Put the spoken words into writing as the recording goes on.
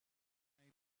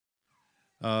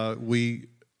The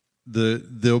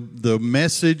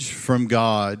message from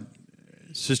God,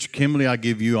 Sister Kimberly, I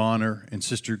give you honor, and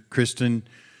Sister Kristen,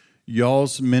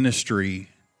 y'all's ministry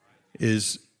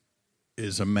is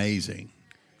amazing.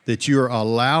 That you are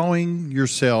allowing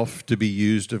yourself to be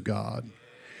used of God,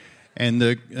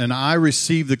 and I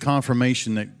received the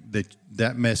confirmation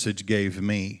that message gave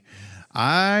me.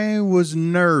 I was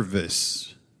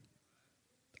nervous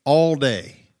all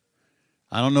day.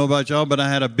 I don't know about y'all, but I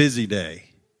had a busy day.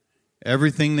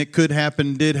 Everything that could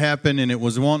happen did happen, and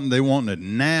they wanted it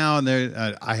now.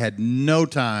 And I had no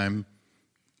time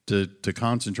to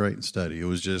concentrate and study. It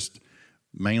was just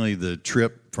mainly the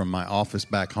trip from my office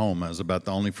back home. That was about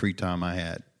the only free time I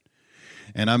had.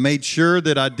 And I made sure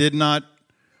that I did not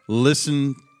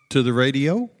listen to the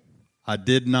radio. I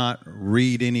did not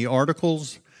read any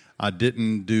articles. I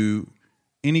didn't do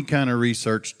any kind of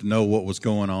research to know what was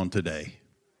going on today.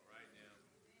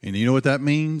 And you know what that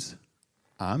means?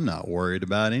 I'm not worried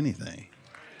about anything.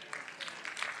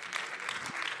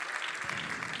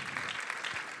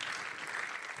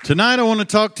 Tonight I want to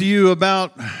talk to you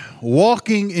about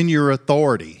walking in your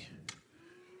authority.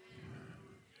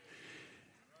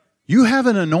 You have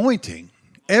an anointing.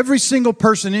 Every single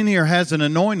person in here has an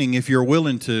anointing if you're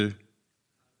willing to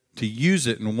use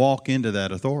it and walk into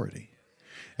that authority.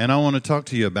 And I want to talk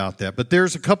to you about that. But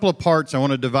there's a couple of parts. I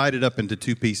want to divide it up into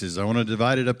two pieces. I want to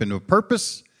divide it up into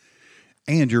purpose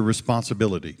and your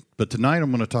responsibility. But tonight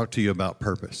I'm going to talk to you about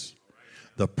purpose.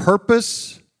 The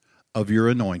purpose of your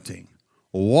anointing.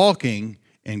 Walking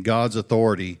in God's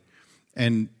authority.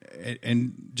 And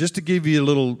just to give you a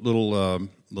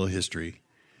little history.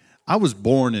 I was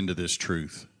born into this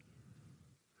truth.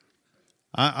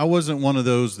 I wasn't one of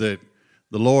those that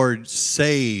the Lord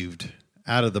saved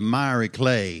out of the miry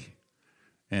clay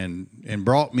and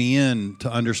brought me in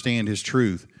to understand His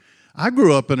truth. I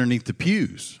grew up underneath the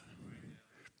pews.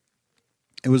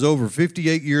 It was over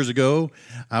 58 years ago.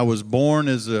 I was born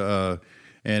as in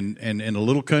a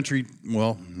little country,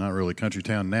 well, not really country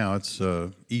town now. It's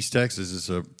East Texas. It's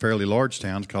a fairly large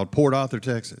town. It's called Port Arthur,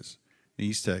 Texas,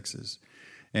 East Texas.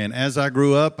 And as I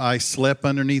grew up, I slept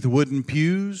underneath wooden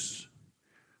pews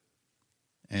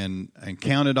and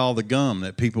counted all the gum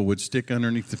that people would stick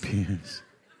underneath the pews.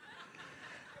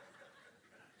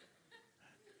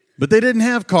 But they didn't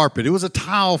have carpet. It was a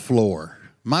tile floor.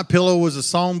 My pillow was a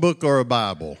songbook or a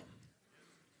Bible.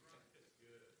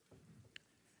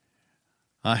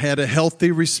 I had a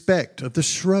healthy respect of the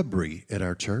shrubbery at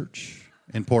our church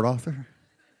in Port Arthur.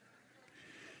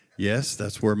 Yes,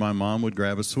 that's where my mom would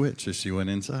grab a switch as she went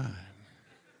inside.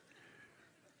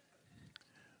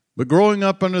 But growing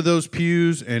up under those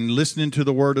pews and listening to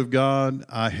the Word of God,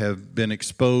 I have been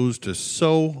exposed to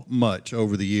so much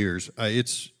over the years.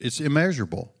 It's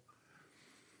immeasurable.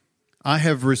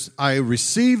 I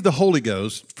received the Holy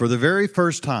Ghost for the very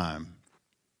first time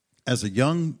as a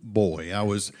young boy. I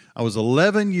was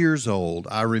 11 years old.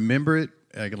 I remember it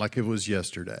like it was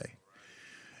yesterday.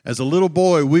 As a little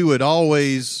boy, we would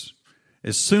always,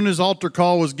 as soon as altar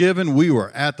call was given, we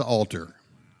were at the altar.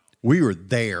 We were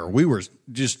there. We were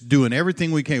just doing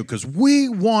everything we can because we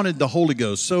wanted the Holy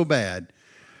Ghost so bad.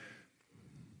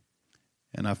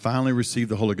 And I finally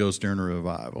received the Holy Ghost during a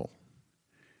revival.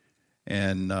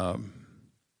 And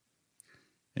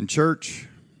in church,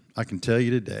 I can tell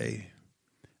you today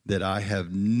that I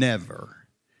have never,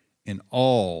 in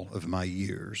all of my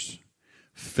years,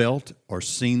 felt or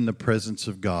seen the presence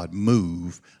of God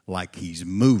move like He's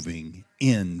moving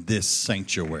in this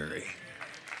sanctuary.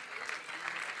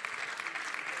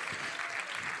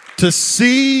 To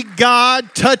see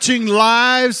God touching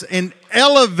lives and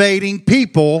elevating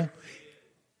people,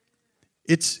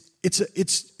 it's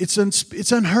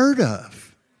unheard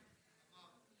of.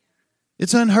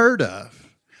 It's unheard of.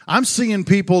 I'm seeing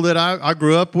people that I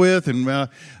grew up with, and I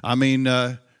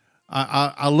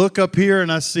look up here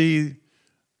and I see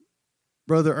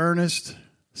Brother Ernest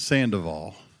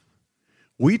Sandoval.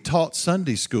 We taught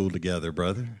Sunday school together,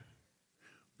 brother.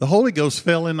 The Holy Ghost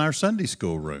fell in our Sunday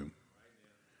school room.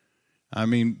 I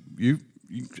mean, I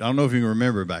don't know if you can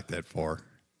remember back that far.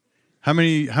 How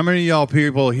many of y'all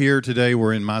people here today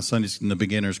were in in the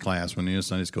beginner's class when you were in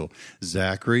Sunday school?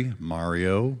 Zachary,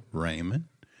 Mario, Raymond.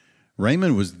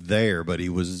 Raymond was there, but he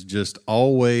was just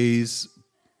always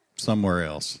somewhere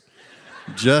else.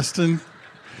 Justin.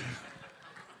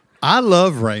 I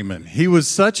love Raymond. He was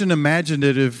such an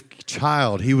imaginative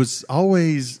child. He was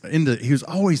always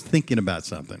thinking about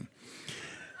something.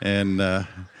 And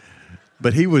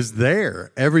but he was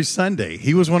there every Sunday.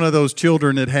 He was one of those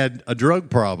children that had a drug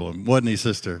problem, wasn't he,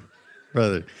 sister?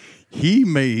 Brother, he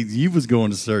was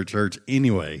going to church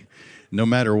anyway, no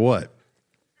matter what.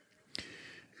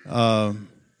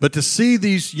 But to see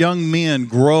these young men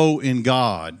grow in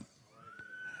God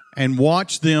and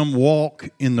watch them walk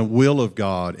in the will of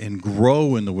God and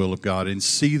grow in the will of God and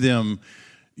see them,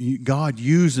 God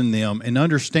using them and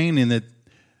understanding that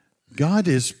God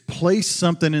has placed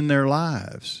something in their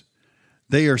lives.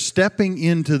 They are stepping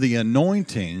into the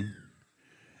anointing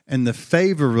and the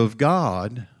favor of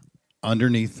God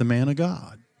underneath the man of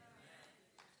God.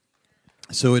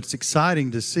 So it's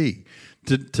exciting to see.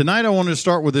 Tonight I want to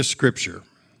start with this scripture.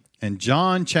 In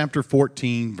John chapter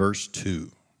 14, verse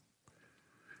 2.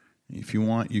 If you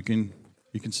want, you can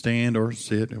stand or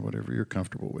sit or whatever you're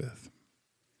comfortable with.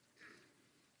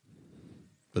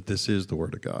 But this is the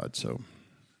Word of God, so.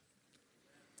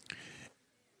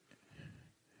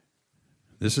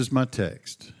 This is my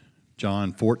text,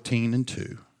 John 14 and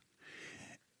 2.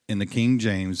 In the King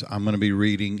James, I'm going to be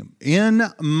reading, "In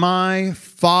my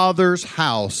Father's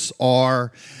house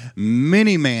are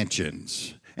many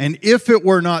mansions, and if it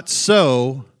were not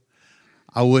so,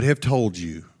 I would have told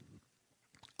you.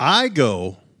 I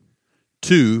go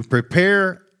to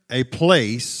prepare a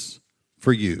place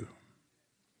for you."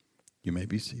 You may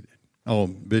be seated. Oh,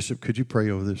 Bishop, could you pray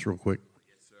over this real quick?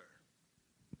 Yes, sir.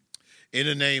 In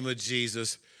the name of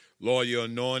Jesus, Lord, your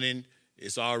anointing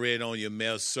is already on your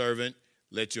male servant.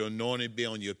 Let your anointing be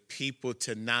on your people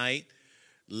tonight.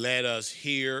 Let us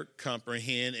hear,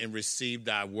 comprehend, and receive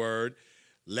thy word.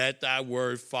 Let thy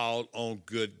word fall on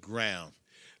good ground.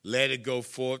 Let it go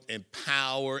forth in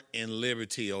power and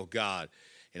liberty, oh God.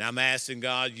 And I'm asking,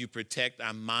 God, you protect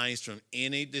our minds from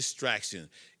any distraction.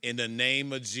 In the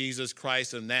name of Jesus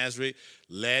Christ of Nazareth,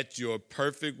 let your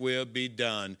perfect will be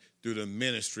done through the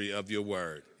ministry of your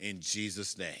word. In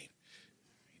Jesus' name.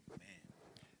 Amen.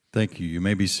 Thank you. You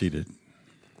may be seated.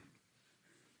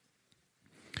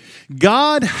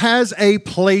 God has a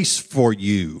place for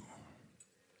you.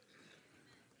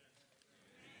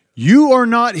 You are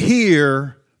not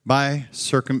here by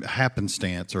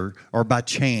happenstance or by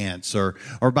chance or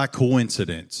by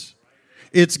coincidence.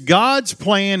 It's God's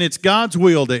plan, it's God's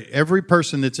will that every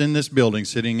person that's in this building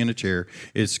sitting in a chair,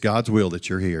 it's God's will that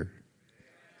you're here.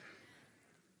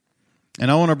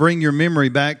 And I want to bring your memory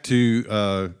back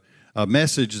to a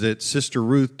message that Sister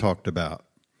Ruth talked about.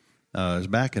 It was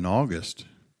back in August.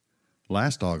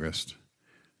 Last August,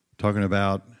 talking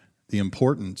about the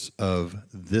importance of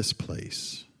this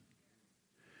place.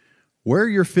 Where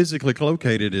you're physically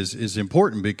located is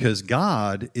important because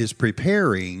God is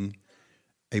preparing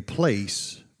a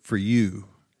place for you.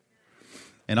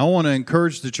 And I want to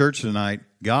encourage the church tonight,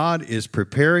 God is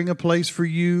preparing a place for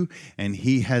you, and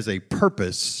He has a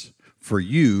purpose for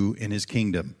you in His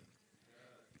kingdom.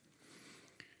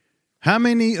 How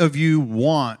many of you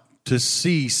want to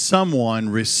see someone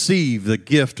receive the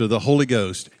gift of the Holy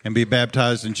Ghost and be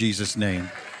baptized in Jesus'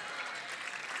 name?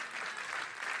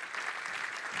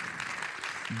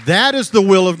 That is the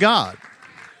will of God.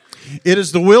 It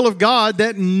is the will of God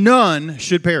that none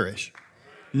should perish.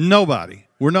 Nobody.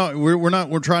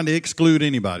 We're trying to exclude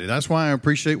anybody. That's why I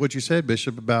appreciate what you said,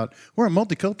 Bishop, about we're a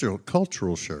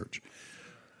multicultural church.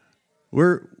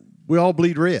 We all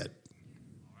bleed red.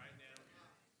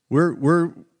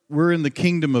 We're in the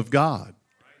kingdom of God.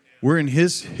 We're in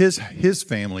His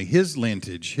family, His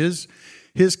lineage,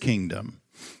 His kingdom.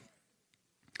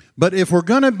 But if we're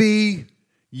going to be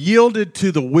yielded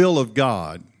to the will of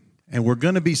God and we're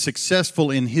going to be successful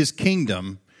in His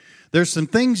kingdom, there's some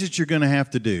things that you're going to have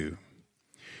to do.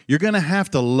 You're going to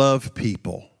have to love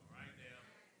people.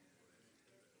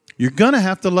 You're going to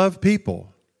have to love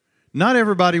people. Not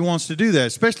everybody wants to do that,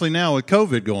 especially now with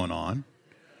COVID going on.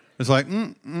 It's like,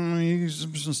 you're just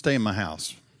going to stay in my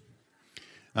house.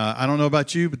 I don't know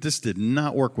about you, but this did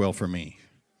not work well for me.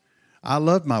 I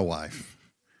loved my wife.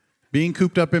 Being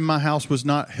cooped up in my house was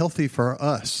not healthy for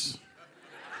us.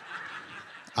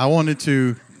 I wanted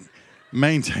to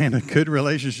maintain a good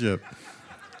relationship.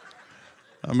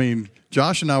 I mean,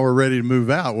 Josh and I were ready to move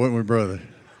out, weren't we, brother?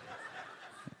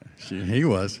 He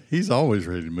was. He's always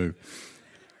ready to move.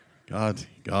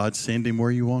 God, send him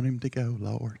where you want him to go,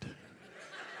 Lord.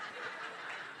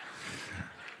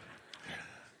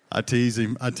 I tease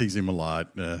him a lot.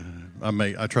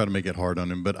 I try to make it hard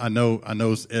on him, but I know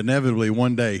inevitably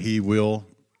one day he will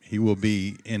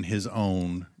be in his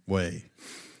own way.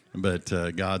 But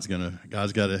God's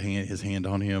got his hand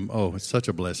on him. Oh, it's such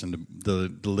a blessing to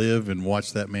live and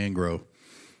watch that man grow.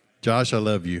 Josh, I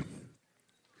love you.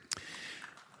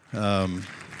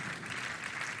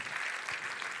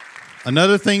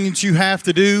 Another thing that you have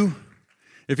to do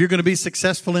if you're going to be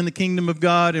successful in the kingdom of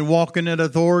God and walk in that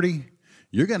authority,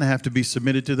 you're going to have to be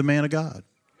submitted to the man of God.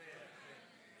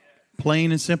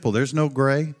 Plain and simple. There's no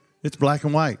gray. It's black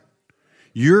and white.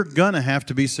 You're going to have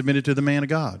to be submitted to the man of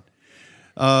God.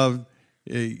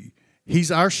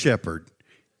 He's our shepherd.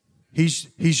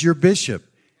 He's your bishop.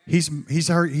 He's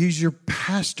your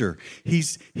pastor.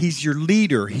 He's your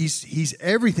leader. He's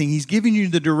everything. He's giving you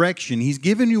the direction. He's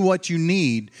giving you what you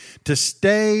need to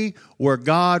stay where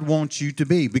God wants you to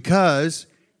be, because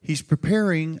He's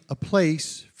preparing a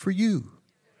place for you.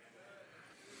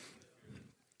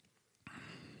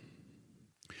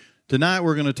 Tonight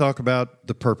we're going to talk about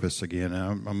the purpose again.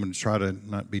 I'm going to try to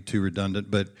not be too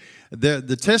redundant, but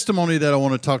the testimony that I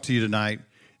want to talk to you tonight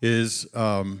is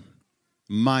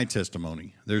my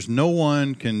testimony. There's no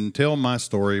one can tell my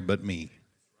story but me.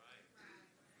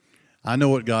 I know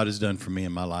what God has done for me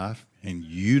in my life, and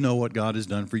you know what God has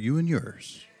done for you in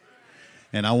yours.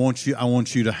 And I want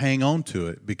you to hang on to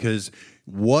it, because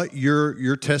what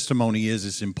your testimony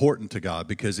is important to God,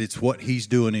 because it's what He's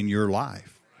doing in your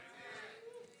life.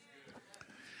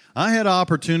 I had an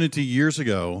opportunity years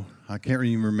ago. I can't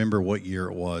even remember what year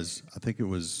it was. I think it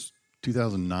was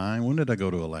 2009. When did I go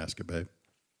to Alaska, babe?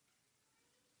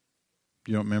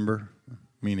 You don't remember?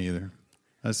 Me neither.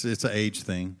 It's an age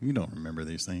thing. You don't remember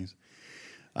these things.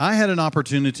 I had an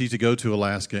opportunity to go to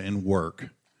Alaska and work,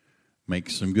 make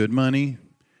some good money,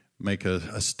 make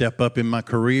a step up in my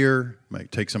career,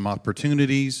 take some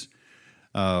opportunities.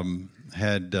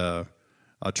 Had a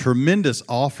tremendous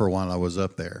offer while I was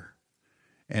up there.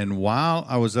 And while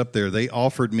I was up there, they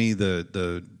offered me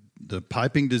the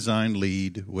piping design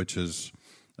lead, which is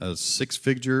a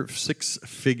six-figure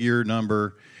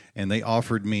number, and they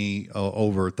offered me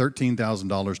over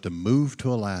 $13,000 to move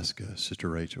to Alaska, Sister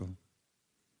Rachel.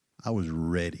 I was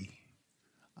ready.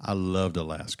 I loved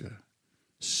Alaska.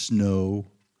 Snow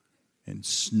and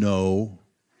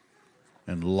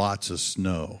lots of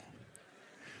snow.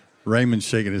 Raymond's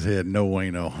shaking his head, no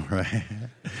way, no, right?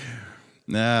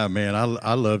 Nah, man,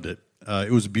 I loved it.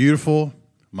 It was beautiful.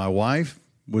 My wife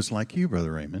was like you,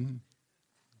 Brother Raymond.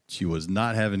 She was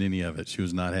not having any of it. She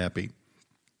was not happy.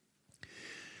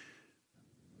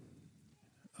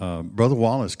 Brother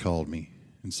Wallace called me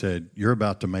and said, "You're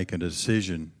about to make a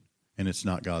decision, and it's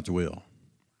not God's will."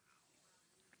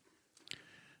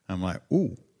 I'm like,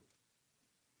 ooh.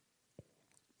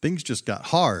 Things just got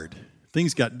hard.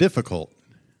 Things got difficult.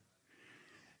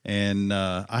 And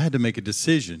I had to make a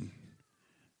decision.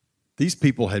 These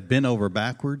people had bent over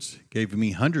backwards, gave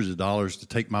me hundreds of dollars to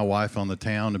take my wife on the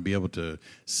town and be able to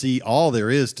see all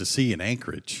there is to see in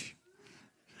Anchorage.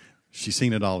 She's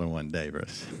seen it all in one day,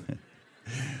 Bruce.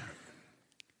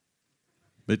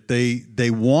 But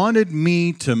they wanted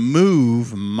me to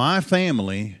move my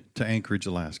family to Anchorage,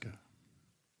 Alaska.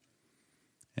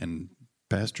 And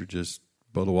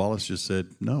Brother Wallace just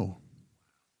said no.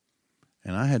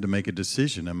 And I had to make a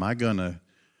decision. Am I going to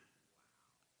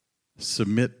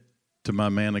submit to my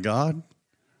man of God,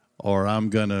 or I'm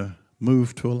going to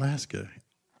move to Alaska?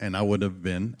 And I would have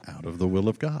been out of the will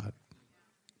of God.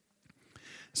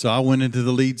 So I went into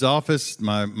the lead's office,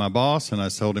 my boss, and I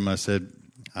told him, I said,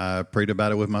 I prayed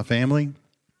about it with my family.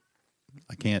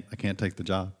 I can't take the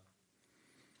job.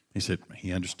 He said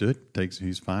he understood.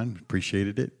 He's fine,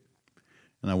 appreciated it.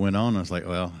 And I went on. I was like,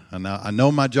 well, I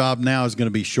know my job now is going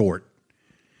to be short.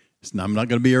 I'm not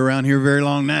going to be around here very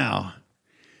long now.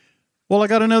 Well, I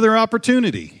got another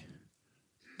opportunity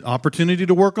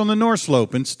to work on the North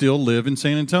Slope and still live in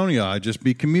San Antonio. I'd just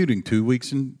be commuting 2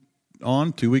 weeks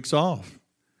on, 2 weeks off.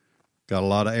 Got a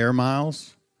lot of air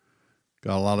miles.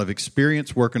 Got a lot of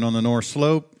experience working on the North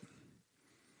Slope.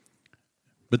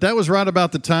 But that was right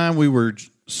about the time we were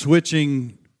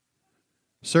switching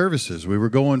services. We were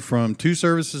going from 2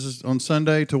 services on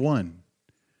Sunday to 1.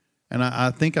 And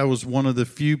I think I was one of the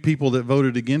few people that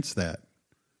voted against that,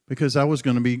 because I was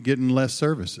going to be getting less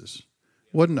services.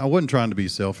 I wasn't trying to be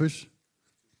selfish.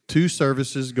 2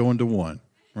 services going to 1,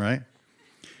 right?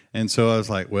 And so I was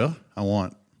like, well, I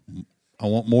want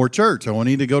more church. I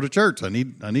need to go to church. I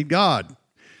need God.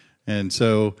 And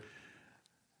so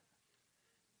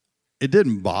it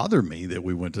didn't bother me that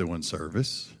we went to 1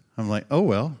 service. I'm like, oh,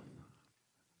 well,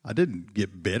 I didn't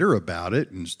get bitter about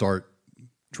it and start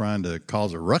trying to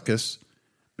cause a ruckus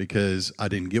because I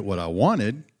didn't get what I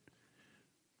wanted.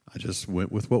 I just went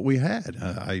with what we had.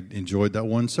 I enjoyed that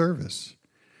 1 service.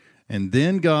 And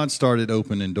then God started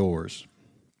opening doors.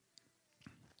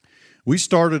 We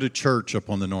started a church up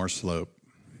on the North Slope.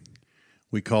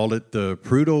 We called it the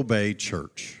Prudhoe Bay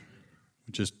Church.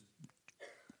 Just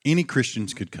any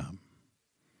Christians could come.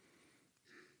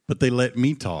 But they let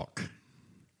me talk.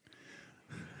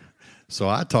 So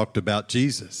I talked about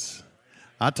Jesus.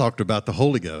 I talked about the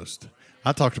Holy Ghost.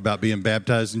 I talked about being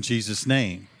baptized in Jesus'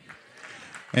 name.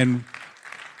 And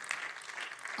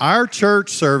Our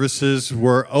church services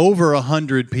were over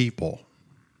 100 people.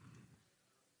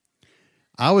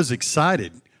 I was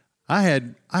excited. I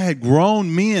had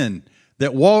grown men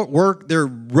that work, they're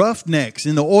roughnecks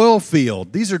in the oil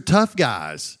field. These are tough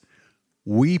guys,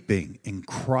 weeping and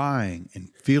crying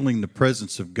and feeling the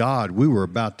presence of God. We were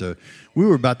about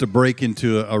to break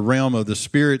into a realm of the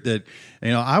Spirit that,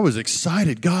 I was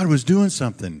excited. God was doing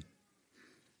something.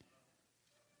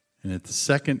 And at the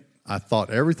second I thought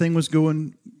everything was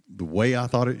going the way I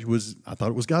thought it was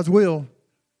God's will,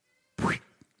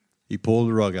 He pulled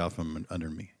the rug out from under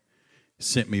me,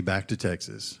 sent me back to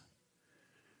Texas.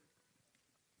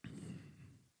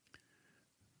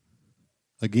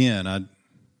 Again, I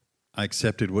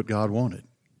accepted what God wanted.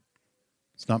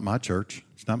 It's not my church.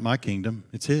 It's not my kingdom.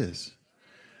 It's His.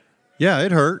 Yeah,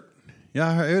 it hurt.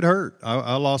 Yeah, it hurt.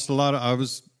 I lost a lot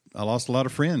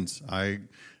of friends. I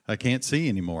can't see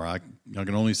anymore. I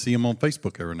can only see them on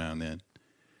Facebook every now and then.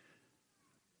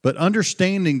 But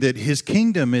understanding that His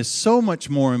kingdom is so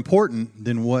much more important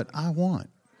than what I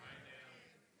want.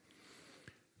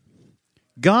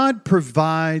 God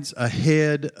provides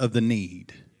ahead of the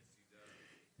need.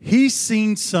 He's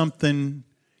seen something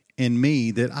in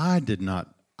me that I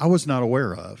was not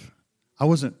aware of. I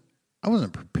wasn't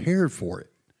prepared for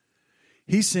it.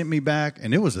 He sent me back,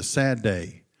 and it was a sad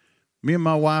day. Me and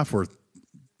my wife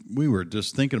we were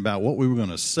just thinking about what we were going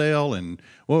to sell and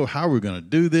how are we going to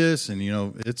do this, and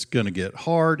it's going to get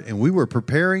hard. And we were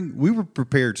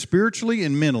prepared spiritually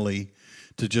and mentally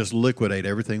to just liquidate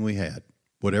everything we had.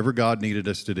 Whatever God needed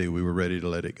us to do, we were ready to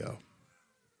let it go.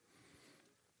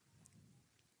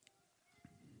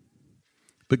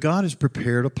 But God has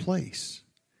prepared a place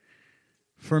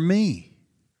for me.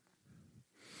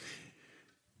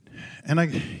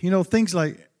 And things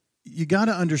like, you got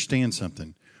to understand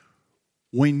something.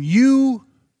 When you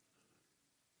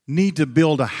need to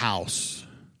build a house,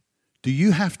 do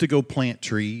you have to go plant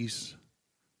trees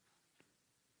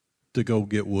to go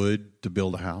get wood to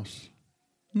build a house?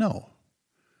 No.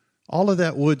 All of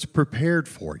that wood's prepared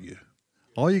for you.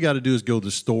 All you got to do is go to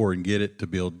the store and get it to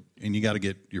build. And you got to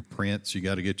get your prints. You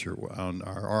got to get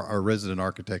our resident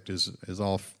architect is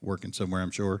off working somewhere,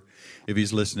 I'm sure. If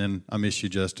he's listening, I miss you,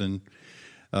 Justin.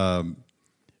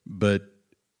 But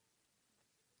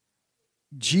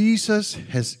Jesus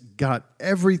has got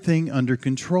everything under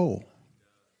control.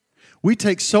 We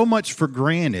take so much for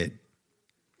granted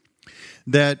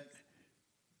that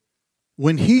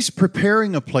when He's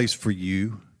preparing a place for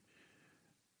you,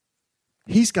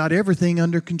 He's got everything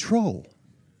under control.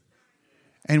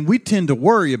 And we tend to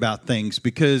worry about things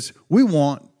because we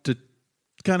want to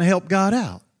kind of help God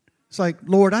out. It's like,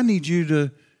 Lord, I need you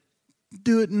to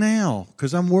do it now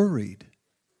because I'm worried.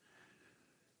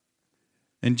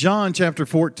 In John chapter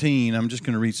 14, I'm just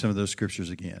going to read some of those scriptures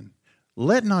again.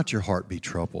 Let not your heart be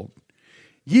troubled.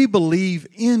 Ye believe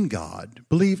in God,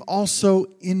 believe also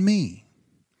in me.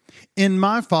 In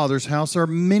my Father's house are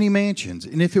many mansions,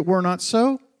 and if it were not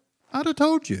so, I'd have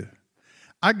told you.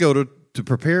 I go to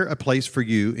prepare a place for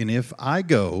you, and if I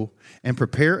go and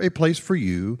prepare a place for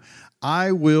you,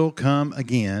 I will come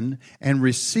again and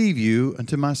receive you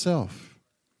unto myself.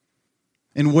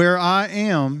 And where I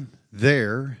am,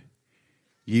 there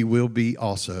ye will be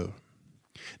also.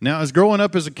 Now, as growing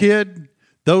up as a kid,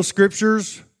 those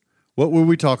scriptures, what were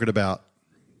we talking about?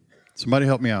 Somebody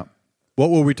help me out. What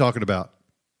were we talking about?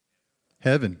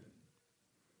 Heaven.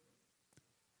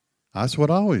 That's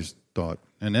what I always thought.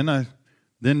 And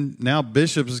then now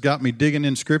Bishop has got me digging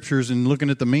in scriptures and looking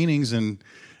at the meanings, and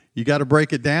you got to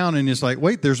break it down, and it's like,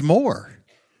 wait, there's more.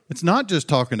 It's not just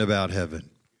talking about heaven.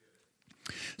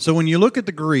 So when you look at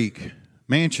the Greek,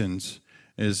 mansions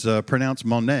is pronounced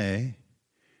monē.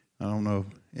 I don't know.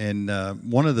 And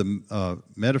one of the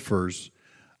metaphors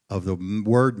of the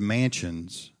word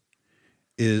mansions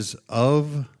is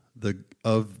of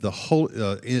the whole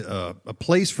a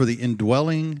place for the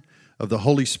indwelling of the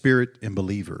Holy Spirit in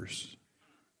believers.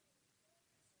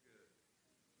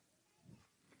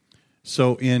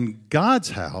 So in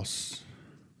God's house,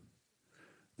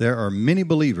 there are many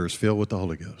believers filled with the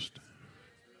Holy Ghost.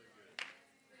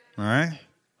 All right?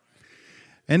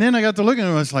 And then I got to look at it,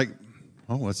 and I was like,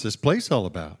 oh, what's this place all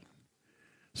about?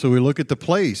 So we look at the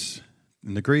place.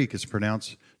 In the Greek, it's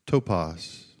pronounced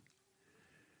topos.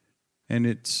 And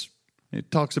it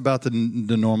talks about the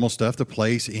normal stuff, the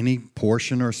place, any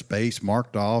portion or space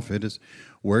marked off. It is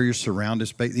where you're surrounded,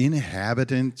 space, the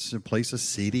inhabitants, a place, a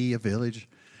city, a village.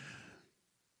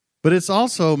 But it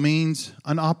also means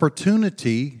an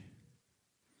opportunity,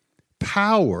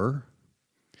 power,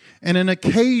 and an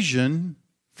occasion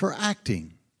for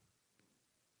acting.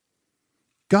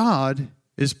 God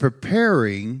is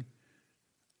preparing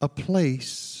a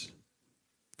place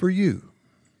for you.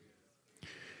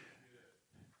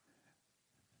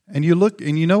 And you look,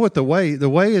 and you know what the way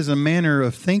is a manner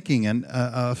of thinking and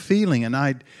a feeling,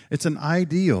 and it's an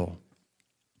ideal.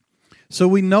 So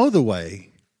we know the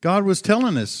way. God was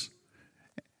telling us,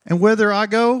 and whither I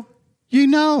go, ye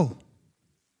know.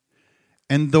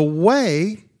 And the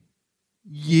way,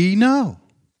 ye know.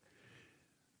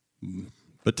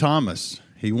 But Thomas,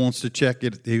 he wants to check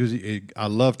it. I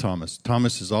love Thomas.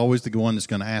 Thomas is always the one that's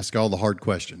going to ask all the hard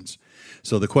questions.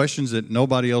 So the questions that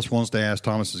nobody else wants to ask,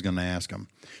 Thomas is going to ask them.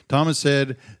 Thomas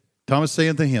said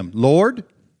to him, Lord,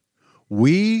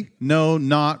 we know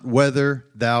not whither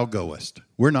thou goest.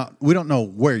 We don't know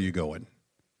where you're going.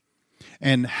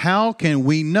 And how can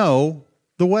we know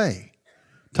the way?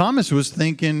 Thomas was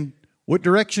thinking, what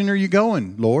direction are you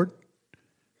going, Lord?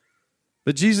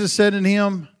 But Jesus said to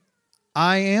him,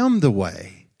 I am the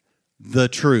way, the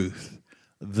truth,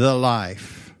 the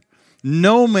life.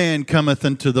 No man cometh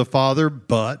unto the Father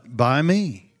but by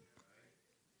me.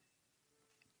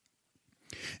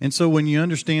 And so when you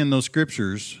understand those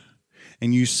scriptures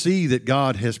and you see that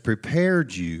God has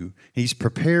prepared you, He's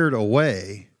prepared a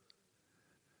way.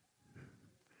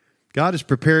 God is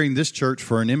preparing this church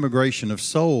for an immigration of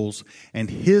souls and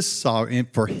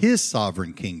for His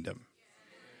sovereign kingdom.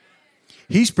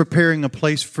 He's preparing a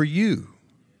place for you.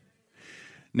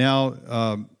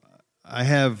 Now, I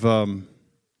have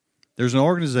there's an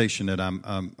organization that I'm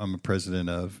a president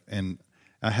of, and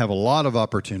I have a lot of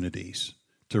opportunities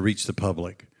to reach the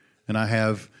public, and I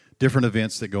have different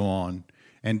events that go on,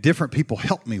 and different people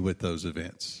help me with those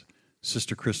events.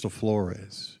 Sister Crystal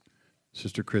Flores,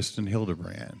 Sister Kristen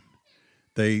Hildebrand.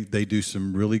 They do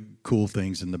some really cool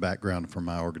things in the background for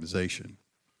my organization.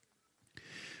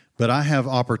 But I have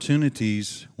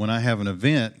opportunities when I have an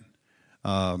event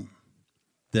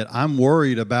that I'm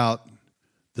worried about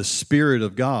the Spirit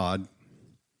of God,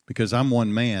 because I'm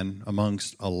one man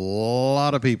amongst a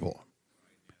lot of people.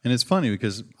 And it's funny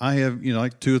because I have,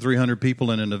 like 200 or 300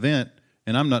 people in an event,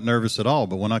 and I'm not nervous at all.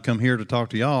 But when I come here to talk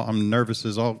to y'all, I'm nervous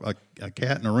as a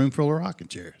cat in a room full of rocking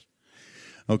chairs.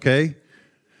 Okay?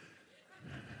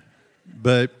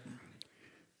 But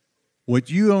what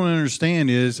you don't understand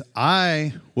is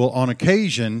I will, on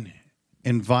occasion,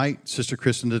 invite Sister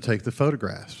Kristen to take the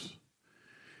photographs.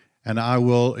 And I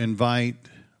will invite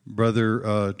Brother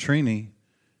Trini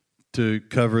to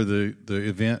cover the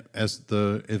event as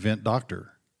the event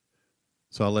doctor.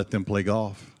 So I let them play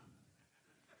golf.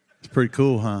 It's pretty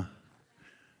cool, huh?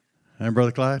 And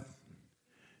Brother Clyde?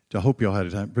 I hope y'all had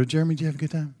a time. Brother Jeremy, did you have a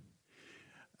good time?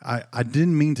 I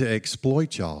didn't mean to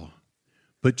exploit y'all,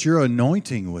 but your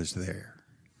anointing was there.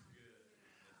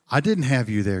 I didn't have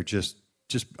you there just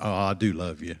I do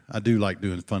love you. I do like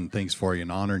doing fun things for you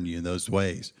and honoring you in those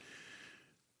ways.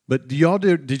 But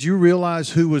did you realize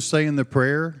who was saying the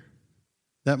prayer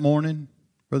that morning,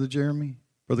 Brother Jeremy,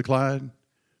 Brother Clyde?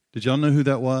 Did y'all know who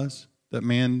that was? That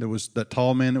man that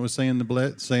tall man that was saying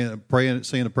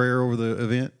a prayer over the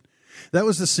event? That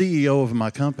was the CEO of my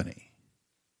company.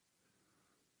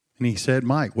 And he said,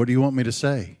 Mike, what do you want me to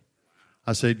say?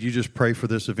 I said, you just pray for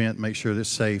this event, make sure it's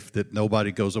safe, that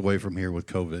nobody goes away from here with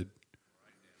COVID.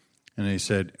 And he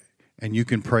said, and you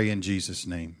can pray in Jesus'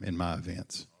 name in my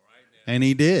events. And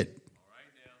he did.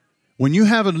 When you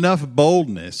have enough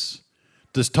boldness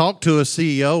to talk to a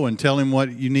CEO and tell him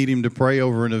what you need him to pray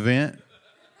over an event,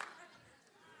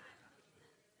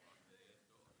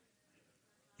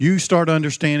 you start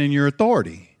understanding your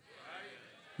authority.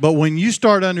 But when you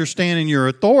start understanding your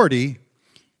authority,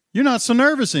 you're not so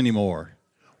nervous anymore.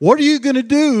 What are you going to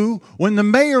do when the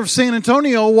mayor of San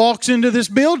Antonio walks into this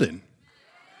building?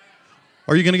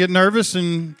 Are you going to get nervous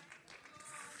and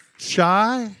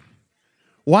shy?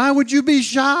 Why would you be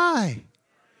shy?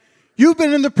 You've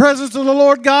been in the presence of the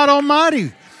Lord God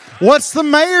Almighty. What's the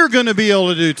mayor going to be able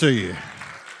to do to you?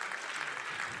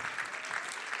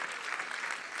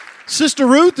 Sister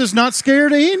Ruth is not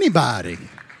scared of anybody.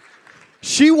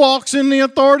 She walks in the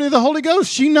authority of the Holy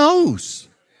Ghost. She knows.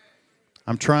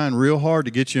 I'm trying real hard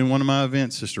to get you in one of my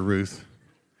events, Sister Ruth,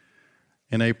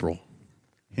 in April.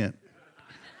 Hint.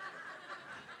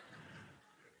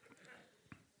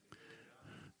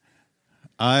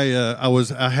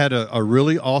 I had a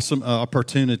really awesome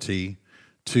opportunity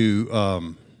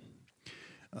to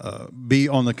be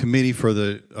on the committee for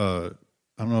the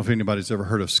I don't know if anybody's ever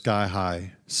heard of Sky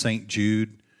High St.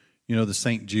 Jude. You know the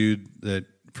St. Jude that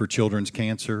for children's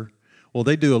cancer. Well,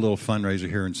 they do a little fundraiser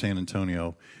here in San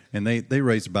Antonio, and they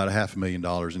raised about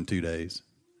 $500,000 in 2 days.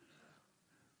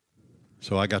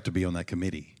 So I got to be on that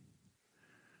committee.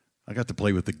 I got to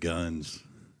play with the guns.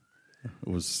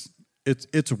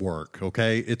 It's work,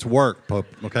 okay? It's work,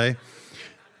 okay?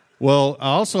 Well, I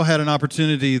also had an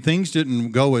opportunity. Things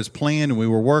didn't go as planned, and we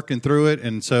were working through it.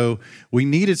 And so we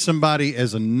needed somebody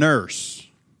as a nurse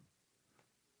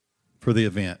for the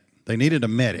event. They needed a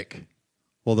medic.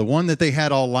 Well, the one that they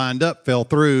had all lined up fell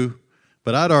through,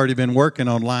 but I'd already been working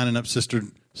on lining up Sister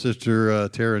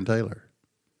Taryn Taylor.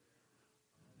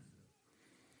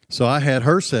 So I had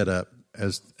her set up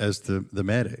as the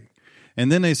medic.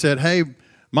 And then they said, hey,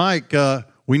 Mike,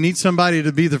 we need somebody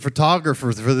to be the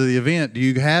photographer for the event. Do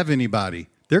you have anybody?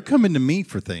 They're coming to me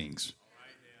for things.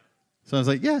 So I was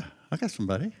like, yeah, I got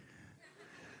somebody.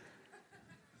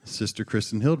 Sister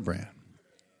Kristen Hildebrand.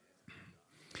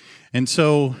 And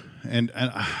so,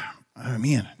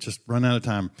 just run out of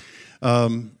time. I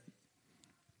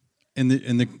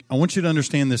want you to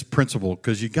understand this principle,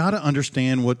 because you got to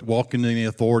understand what walking in the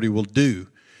authority will do.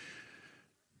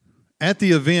 At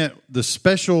the event, the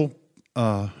special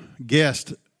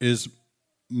guest is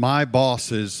one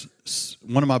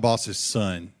of my boss's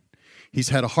son. He's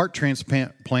had a heart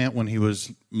transplant when he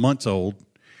was months old.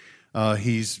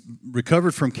 He's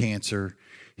recovered from cancer.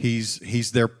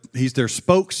 He's their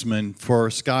spokesman for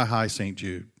Sky High St.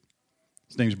 Jude.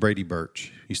 His name's Brady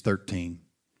Birch. He's 13.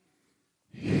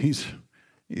 You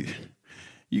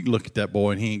can look at that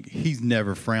boy, and he's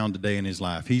never frowned a day in his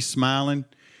life. He's smiling,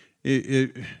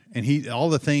 and all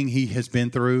the thing he has been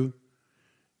through,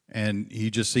 and you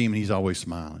just see him, and he's always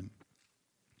smiling.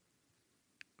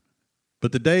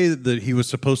 But the day that he was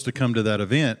supposed to come to that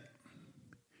event,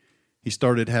 he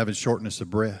started having shortness of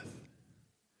breath,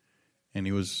 and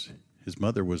his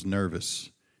mother was nervous.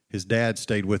 His dad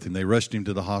stayed with him. They rushed him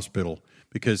to the hospital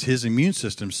because his immune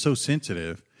system's so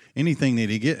sensitive. Anything that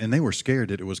he get, and they were scared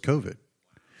that it was COVID.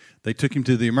 They took him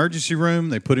to the emergency room.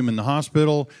 They put him in the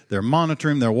hospital. They're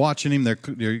monitoring him. They're watching him. They're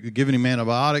giving him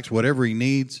antibiotics, whatever he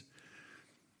needs.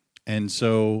 And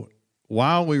so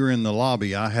while we were in the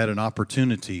lobby, I had an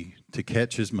opportunity to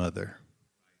catch his mother.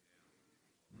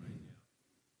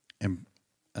 And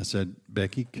I said,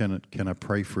 Becky, can I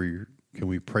pray for you? Can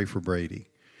we pray for Brady?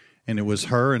 And it was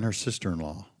her and her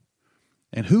sister-in-law.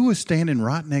 And who was standing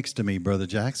right next to me, Brother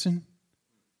Jackson?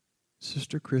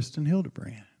 Sister Kristen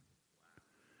Hildebrand.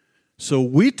 So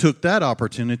we took that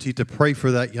opportunity to pray for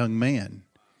that young man.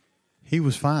 He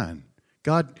was fine.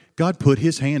 God put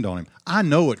his hand on him. I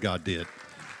know what God did.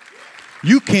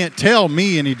 You can't tell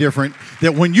me any different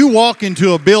that when you walk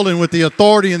into a building with the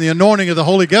authority and the anointing of the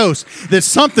Holy Ghost, that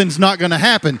something's not going to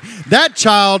happen. That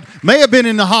child may have been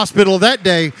in the hospital that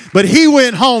day, but he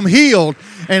went home healed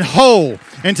and whole.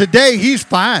 And today he's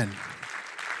fine.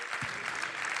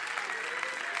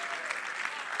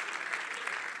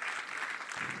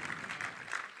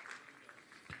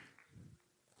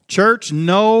 Church,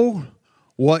 know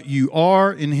what you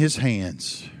are in his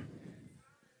hands.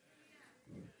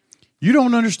 You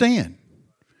don't understand.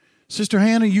 Sister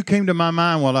Hannah, you came to my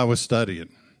mind while I was studying.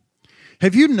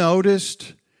 Have you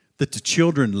noticed that the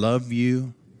children love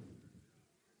you?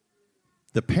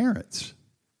 The parents,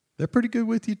 they're pretty good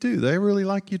with you too. They really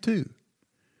like you too.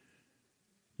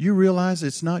 You realize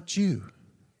it's not you.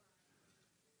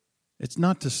 It's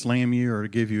not to slam you or to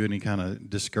give you any kind of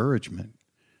discouragement.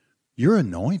 You're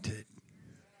anointed.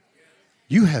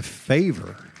 You have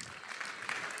favor.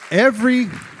 Every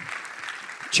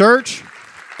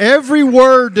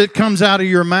word that comes out of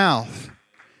your mouth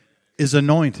is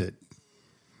anointed.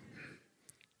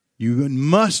 You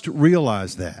must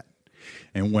realize that.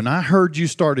 And when I heard you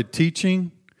started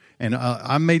teaching, and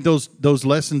I made those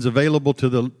lessons available to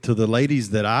the ladies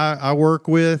that I work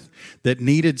with that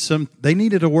they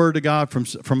needed a word of God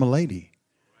from a lady.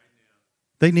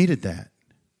 They needed that.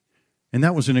 And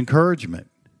that was an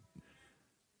encouragement.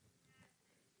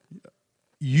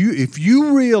 If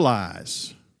you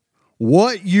realize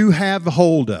what you have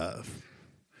hold of,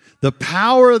 the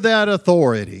power of that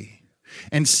authority,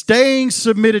 and staying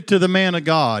submitted to the man of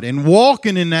God and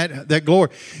walking in that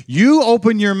glory, you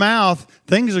open your mouth,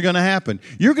 things are going to happen.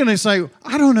 You're going to say,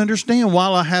 I don't understand why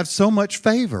I have so much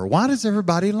favor. Why does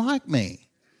everybody like me?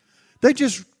 They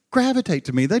just gravitate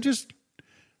to me.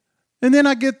 And then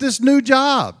I get this new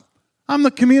job. I'm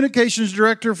the communications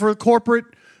director for a corporate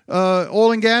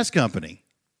oil and gas company.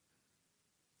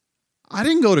 I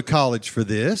didn't go to college for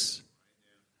this.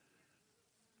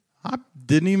 I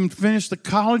didn't even finish the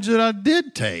college that I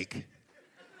did take.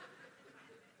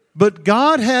 But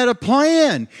God had a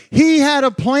plan. He had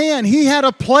a plan. He had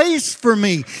a place for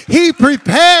me. He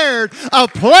prepared a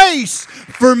place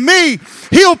for me.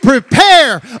 He'll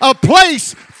prepare a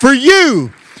place for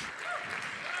you.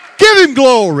 Give him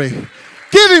glory.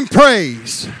 Give him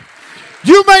praise.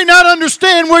 You may not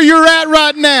understand where you're at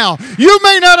right now. You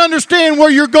may not understand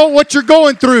what you're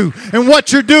going through and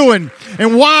what you're doing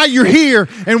and why you're here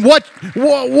and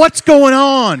what's going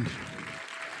on.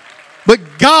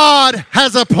 But God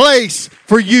has a place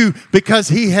for you because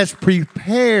He has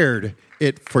prepared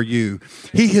it for you.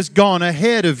 He has gone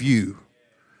ahead of you.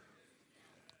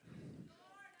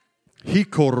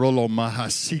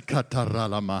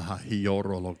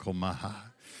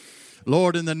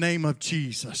 Lord, in the name of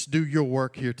Jesus, do your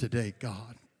work here today,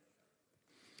 God.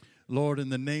 Lord, in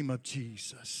the name of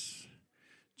Jesus.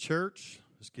 Church,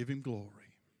 let's give Him glory.